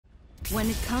When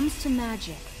it comes to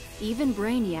magic, even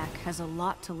Brainiac has a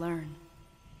lot to learn.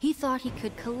 He thought he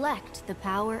could collect the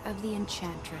power of the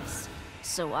Enchantress,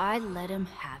 so I let him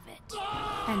have it.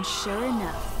 And sure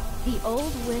enough, the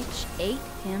old witch ate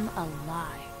him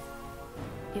alive.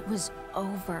 It was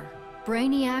over.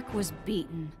 Brainiac was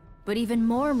beaten, but even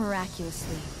more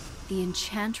miraculously, the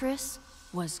Enchantress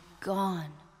was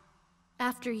gone.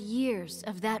 After years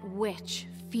of that witch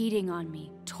feeding on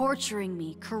me, torturing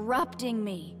me, corrupting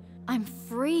me, I'm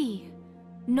free.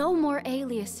 No more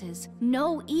aliases,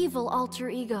 no evil alter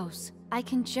egos. I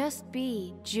can just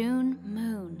be June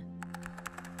Moon.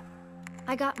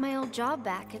 I got my old job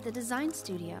back at the design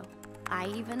studio. I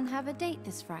even have a date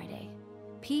this Friday.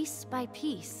 Piece by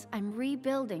piece, I'm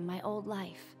rebuilding my old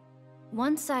life.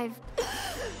 Once I've...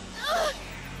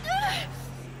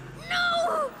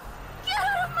 No! Get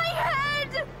out of my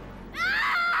head!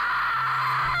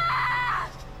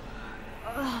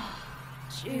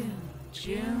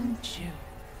 June.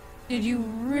 Did you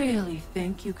really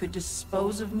think you could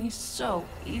dispose of me so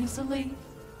easily?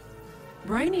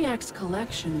 Brainiac's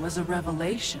collection was a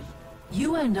revelation.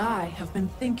 You and I have been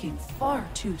thinking far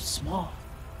too small.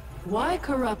 Why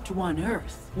corrupt one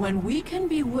Earth when we can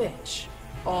bewitch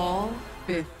all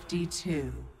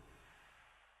 52?